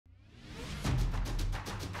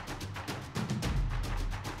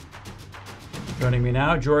Joining me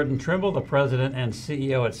now, Jordan Trimble, the president and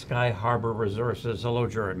CEO at Skyharbour Resources. Hello,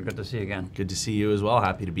 Jordan. Good to see you again. Good to see you as well.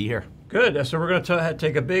 Happy to be here. Good. So we're going to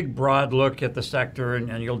take a big, broad look at the sector,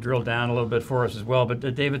 and you'll drill down a little bit for us as well. But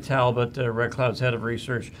David Talbot, Red Cloud's head of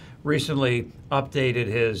research, recently updated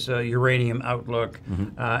his uranium outlook,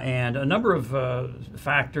 and a number of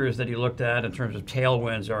factors that he looked at in terms of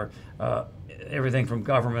tailwinds are everything from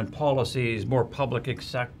government policies, more public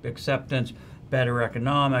acceptance, better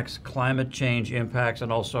economics, climate change impacts, and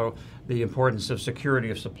also the importance of security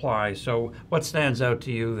of supply. So what stands out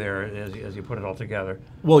to you there as you put it all together?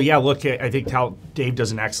 Well, yeah, look, I think Dave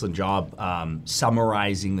does an excellent job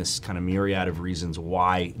summarizing this kind of myriad of reasons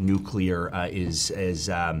why nuclear is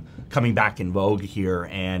coming back in vogue here.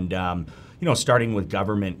 And you know, starting with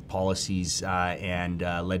government policies and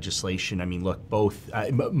legislation. I mean, look,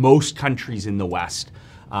 most countries in the West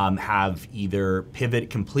have either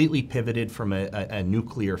completely pivoted from a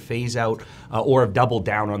nuclear phase out or have doubled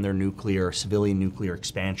down on their civilian nuclear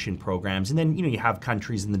expansion programs. And then, you know, you have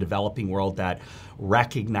countries in the developing world that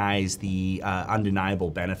recognize the undeniable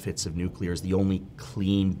benefits of nuclear as the only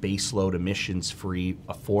clean, baseload, emissions-free,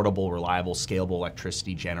 affordable, reliable, scalable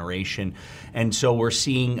electricity generation. And so we're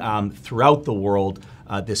seeing throughout the world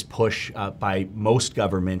this push by most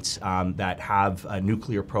governments that have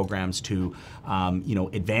nuclear programs to, you know,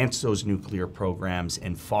 advance those nuclear programs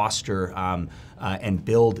and foster and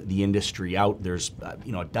build the industry out. There's,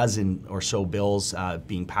 you know, a dozen or so bills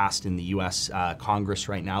being passed in the U.S. Congress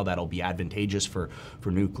right now that'll be advantageous for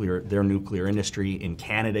their nuclear industry. In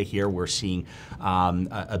Canada here, we're seeing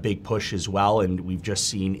a big push as well, and we've just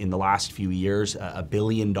seen in the last few years a $1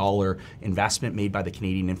 billion investment made by the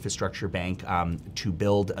Canadian Infrastructure Bank to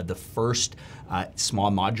build the first small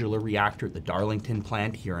modular reactor at the Darlington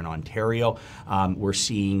plant here in Ontario. We're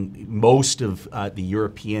seeing most of the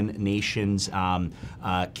European nations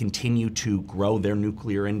continue to grow their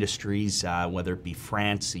nuclear industries, whether it be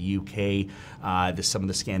France, the UK, some of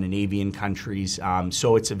the Scandinavian countries.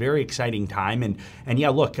 So it's a very exciting time. And yeah,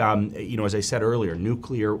 look, you know, as I said earlier,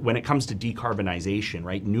 nuclear, when it comes to decarbonization,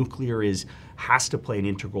 right, nuclear has to play an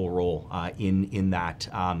integral role in that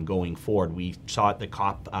going forward. We saw at the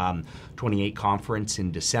COP28 conference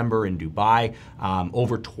in December in Dubai,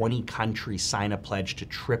 over 20 countries sign a pledge to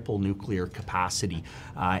triple nuclear capacity.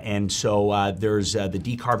 And so there's the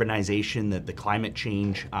decarbonization, the climate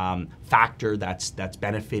change factor that's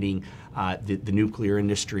benefiting the nuclear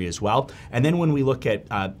industry as well. And then when we look at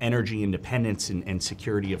energy independence and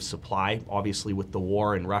security of supply, obviously with the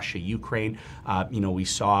war in Russia, Ukraine, you know, we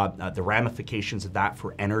saw the ramifications of that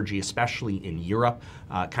for energy, especially in Europe.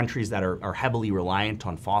 Countries that are heavily reliant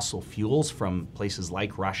on fossil fuels from places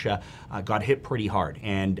like Russia got hit pretty hard.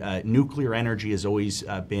 And nuclear energy has always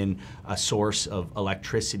been a source of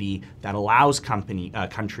electricity that allows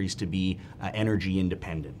countries to be energy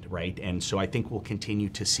independent, right? And so I think we'll continue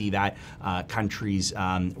to see that countries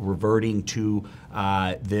reverting to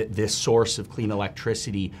this source of clean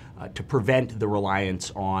electricity to prevent the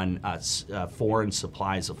reliance on foreign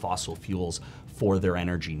supplies of fossil fuels for their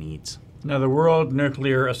energy needs. Now, the World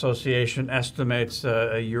Nuclear Association estimates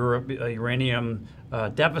a uranium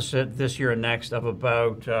deficit this year and next of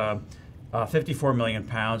about 54 million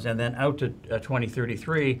pounds, and then out to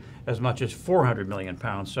 2033 as much as 400 million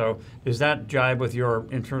pounds. So does that jibe with your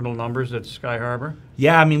internal numbers at Skyharbour?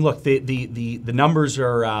 Yeah, I mean, look, the numbers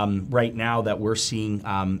are right now that we're seeing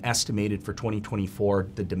estimated for 2024,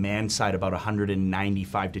 the demand side about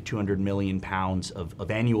 195 to 200 million pounds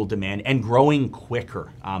of annual demand, and growing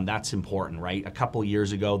quicker. That's important, right? A couple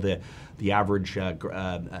years ago, the average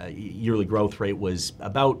yearly growth rate was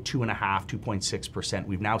about 2.6%.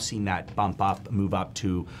 We've now seen that move up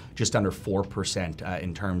to just under 4%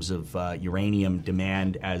 in terms of uranium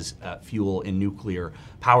demand as fuel in nuclear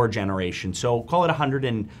power generation. So call it 100,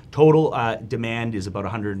 and total demand is about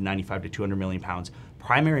 195 to 200 million pounds.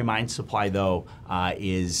 Primary mine supply, though,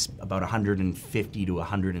 is about 150 to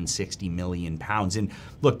 160 million pounds. And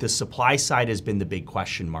look, the supply side has been the big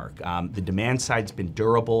question mark. The demand side's been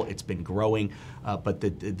durable, it's been growing, but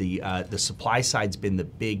the supply side's been the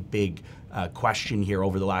big question here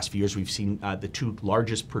over the last few years. We've seen the two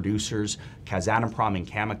largest producers, Kazatomprom and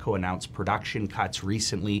Cameco, announce production cuts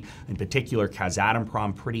recently. In particular,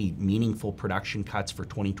 Kazatomprom, pretty meaningful production cuts for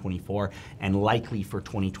 2024 and likely for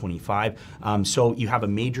 2025. So you have a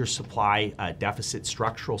major supply deficit,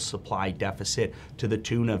 structural supply deficit to the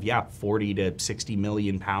tune of, 40 to 60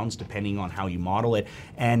 million pounds, depending on how you model it.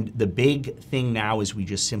 And the big thing now is we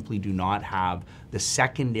just simply do not have the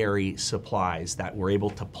secondary supplies that we're able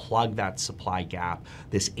to plug that supply gap.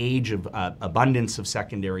 This age of abundance of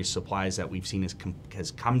secondary supplies that we've seen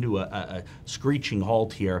has come to a screeching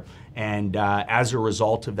halt here. And as a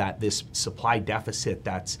result of that, this supply deficit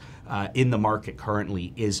that's in the market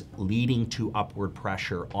currently is leading to upward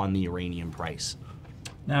pressure on the uranium price.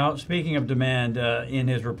 Now, speaking of demand, in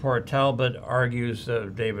his report, David argues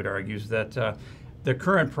that the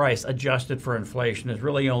current price adjusted for inflation is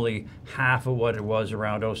really only half of what it was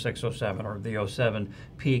around 06, 07 or the 07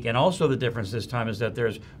 peak. And also the difference this time is that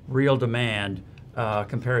there's real demand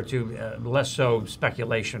compared to less so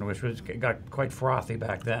speculation, which got quite frothy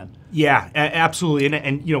back then. Yeah, absolutely.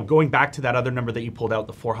 And you know, going back to that other number that you pulled out,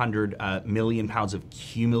 the 400 million pounds of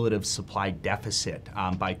cumulative supply deficit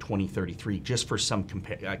by 2033, just for some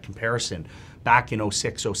comparison, back in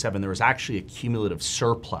 06, 07, there was actually a cumulative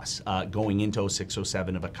surplus going into 06,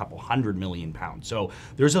 07 of a couple 100 million pounds. So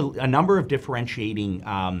there's a number of differentiating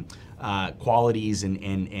qualities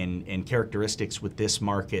and characteristics with this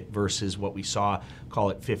market versus what we saw,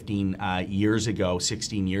 call it 15 years ago,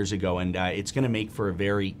 16 years ago. And it's going to make for a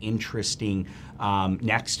very interesting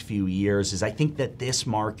next few years. Is I think that this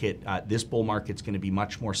market, this bull market's going to be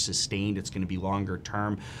much more sustained. It's going to be longer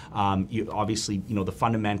term. Obviously, you know, the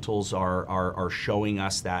fundamentals are showing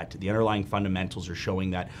us that the underlying fundamentals are showing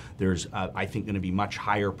that there's, I think, going to be much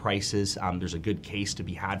higher prices. There's a good case to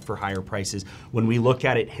be had for higher prices. When we look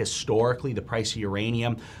at it historically, the price of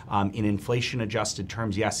uranium in inflation-adjusted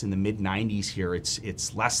terms, yes, in the mid-90s here,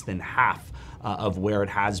 it's less than half of where it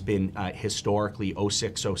has been historically,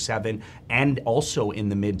 06, 07, and also in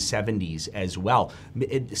the mid-70s as well.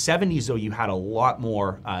 70s, though, you had a lot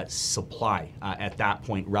more supply at that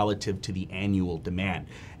point relative to the annual demand.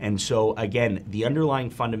 And so, again, the underlying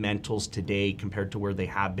fundamentals today compared to where they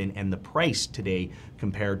have been, and the price today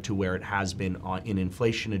compared to where it has been in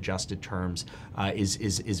inflation-adjusted terms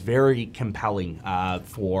is very compelling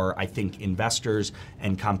for, I think, investors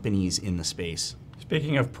and companies in the space.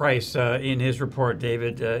 Speaking of price, in his report,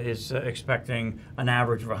 David is expecting an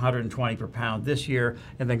average of 120 per pound this year,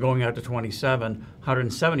 and then going out to 27,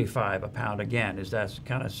 175 a pound again. Is that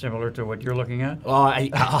kind of similar to what you're looking at? Well,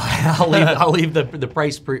 I'll leave the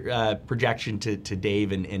price projection to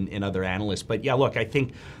Dave and other analysts. But yeah, look, I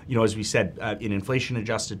think, you know, as we said, in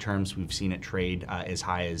inflation-adjusted terms, we've seen it trade as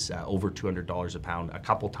high as over $200 a pound a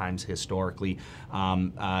couple times historically.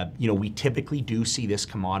 You know, we typically do see this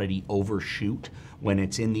commodity overshoot. When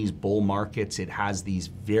it's in these bull markets, it has these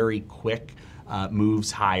very quick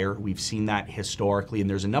moves higher. We've seen that historically, and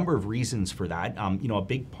there's a number of reasons for that. You know, a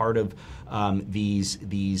big part of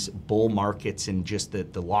these bull markets and just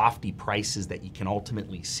the lofty prices that you can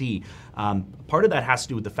ultimately see, part of that has to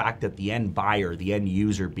do with the fact that the end buyer, the end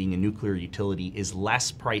user, being a nuclear utility, is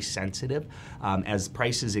less price sensitive. As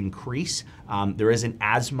prices increase, there isn't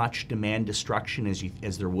as much demand destruction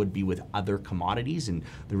as there would be with other commodities, and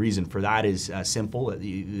the reason for that is simple.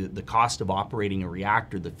 The cost of operating a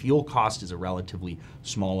reactor, the fuel cost, is a relatively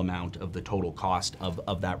small amount of the total cost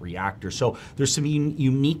of that reactor. So there's some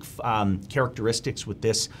unique characteristics with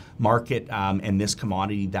this market and this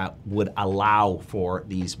commodity that would allow for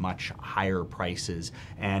these much higher prices.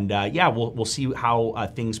 And yeah, we'll see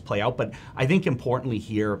how things play out. But I think importantly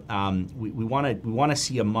here, we want to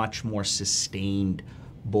see a much more sustained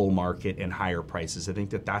bull market and higher prices. I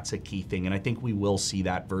think that that's a key thing, and I think we will see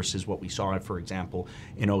that versus what we saw, for example,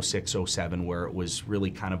 in 06, 07, where it was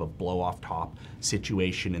really kind of a blow-off top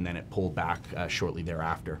situation, and then it pulled back shortly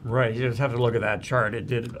thereafter. Right, you just have to look at that chart. It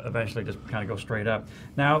did eventually just kind of go straight up.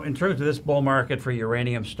 Now, in terms of this bull market for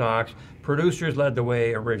uranium stocks, producers led the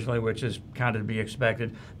way originally, which is kind of to be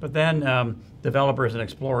expected, but then developers and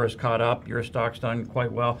explorers caught up. Your stock's done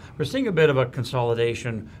quite well. We're seeing a bit of a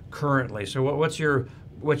consolidation currently. So what's your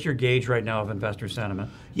gauge right now of investor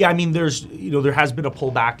sentiment? Yeah, I mean, there has been a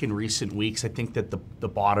pullback in recent weeks. I think that the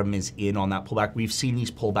bottom is in on that pullback. We've seen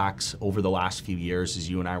these pullbacks over the last few years, as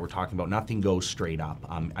you and I were talking about. Nothing goes straight up.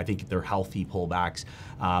 I think they're healthy pullbacks.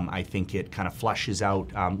 I think it kind of flushes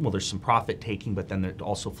out. Well, there's some profit taking, but then it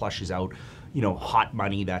also flushes out, you know, hot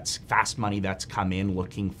money, that's fast money that's come in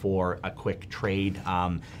looking for a quick trade.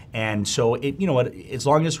 And so, as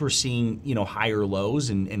long as we're seeing, you know, higher lows,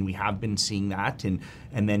 and we have been seeing that,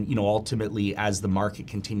 and then, you know, ultimately as the market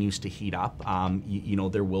continues to heat up, you know,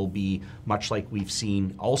 there will be, much like we've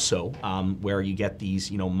seen also, where you get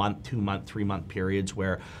these, you know, month, 2 month, 3 month periods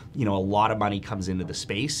where, you know, a lot of money comes into the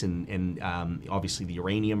space, and obviously the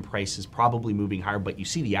uranium price is probably moving higher, but you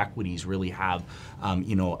see the equities really have,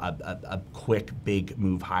 you know, a quick, big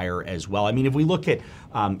move higher as well. I mean, if we look at,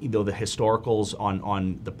 you know, the historicals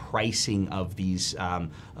on the pricing of these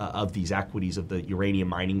equities, of the uranium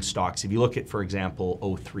mining stocks, if you look at, for example,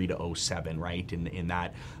 '03 to '07, right? In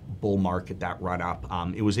that bull market, that run up.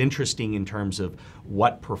 It was interesting in terms of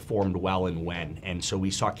what performed well and when. And so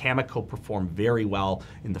we saw Cameco perform very well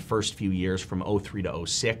in the first few years from '03 to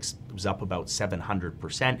 '06. It was up about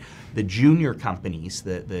 700%. The junior companies,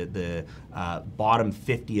 the bottom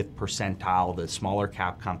 50th percentile, the smaller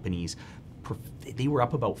cap companies, they were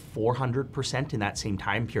up about 400% in that same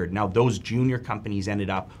time period. Now, those junior companies ended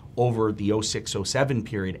up, over the '06-'07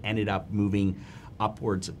 period, ended up moving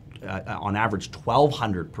upwards on average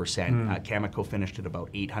 1,200%. Cameco finished at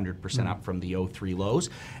about 800% up from the '03 lows.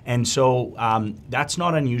 And so that's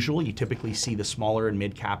not unusual. You typically see the smaller and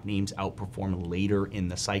mid-cap names outperform later in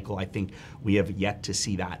the cycle. I think we have yet to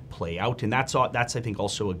see that play out. And that's I think,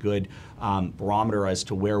 also a good barometer as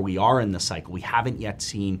to where we are in the cycle. We haven't yet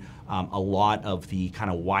seen a lot of the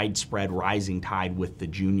kind of widespread rising tide with the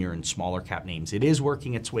junior and smaller cap names. It is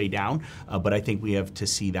working its way down, but I think we have to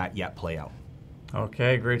see that yet play out.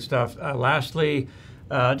 Okay, great stuff. Lastly,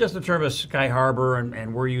 just in terms of Skyharbour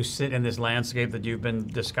and where you sit in this landscape that you've been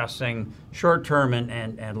discussing, short-term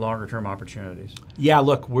and longer-term opportunities. Yeah,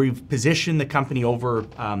 look, we've positioned the company over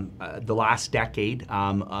the last decade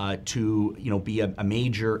to be a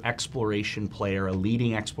major exploration player, a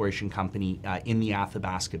leading exploration company in the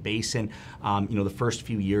Athabasca Basin. The first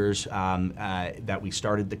few years that we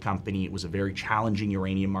started the company, it was a very challenging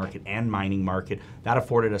uranium market and mining market. That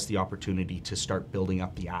afforded us the opportunity to start building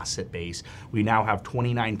up the asset base. We now have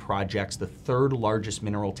 29 projects, the third largest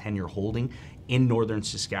mineral tenure holding in northern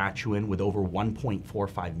Saskatchewan, with over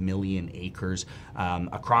 1.45 million acres.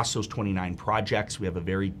 Across those 29 projects, we have a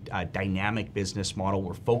very dynamic business model.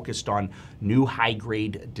 We're focused on new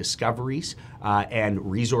high-grade discoveries and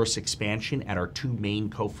resource expansion at our two main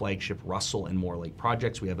co-flagship Russell and Moore Lake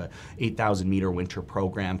projects. We have a 8,000-meter winter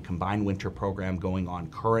program, combined winter program going on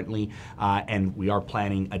currently, and we are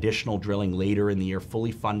planning additional drilling later in the year,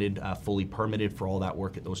 fully funded, fully permitted for all that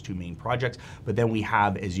work at those two main projects. But then we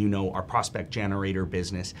have, as you know, our prospect generator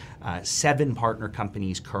business, 7 partner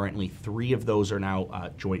companies currently. 3 of those are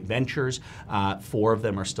now joint ventures. 4 of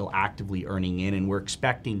them are still actively earning in, and we're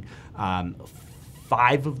expecting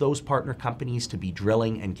 5 of those partner companies to be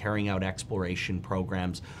drilling and carrying out exploration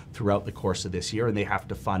programs throughout the course of this year, and they have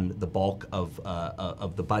to fund the bulk of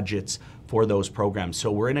the budgets for those programs. So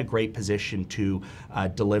we're in a great position to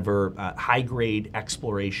deliver high-grade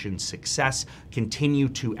exploration success, continue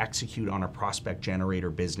to execute on our prospect generator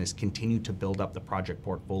business, continue to build up the project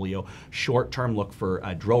portfolio. Short-term, look for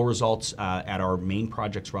drill results at our main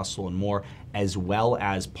projects, Russell and Moore, as well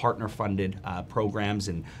as partner-funded programs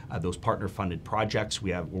and those partner-funded projects.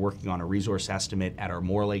 We're working on a resource estimate at our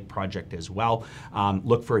Moore Lake project as well.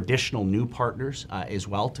 Look for additional new partners as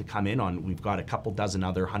well to come in on. We've got a couple dozen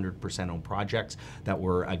other 100% owned projects that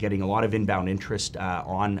we're getting a lot of inbound interest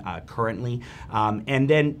on currently. And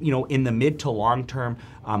then, in the mid to long term,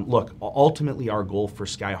 look, ultimately our goal for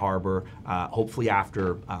Skyharbour, hopefully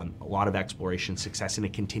after a lot of exploration success and a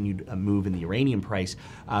continued move in the uranium price,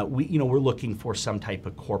 we're looking for some type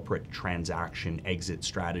of corporate transaction exit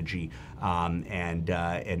strategy, and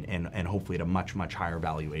hopefully at a much, much higher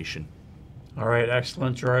valuation. All right,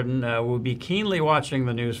 excellent, Jordan. We'll be keenly watching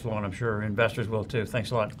the news flow, and I'm sure investors will too.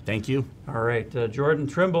 Thanks a lot. Thank you. All right, Jordan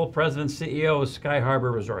Trimble, President and CEO of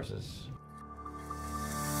Skyharbour Resources.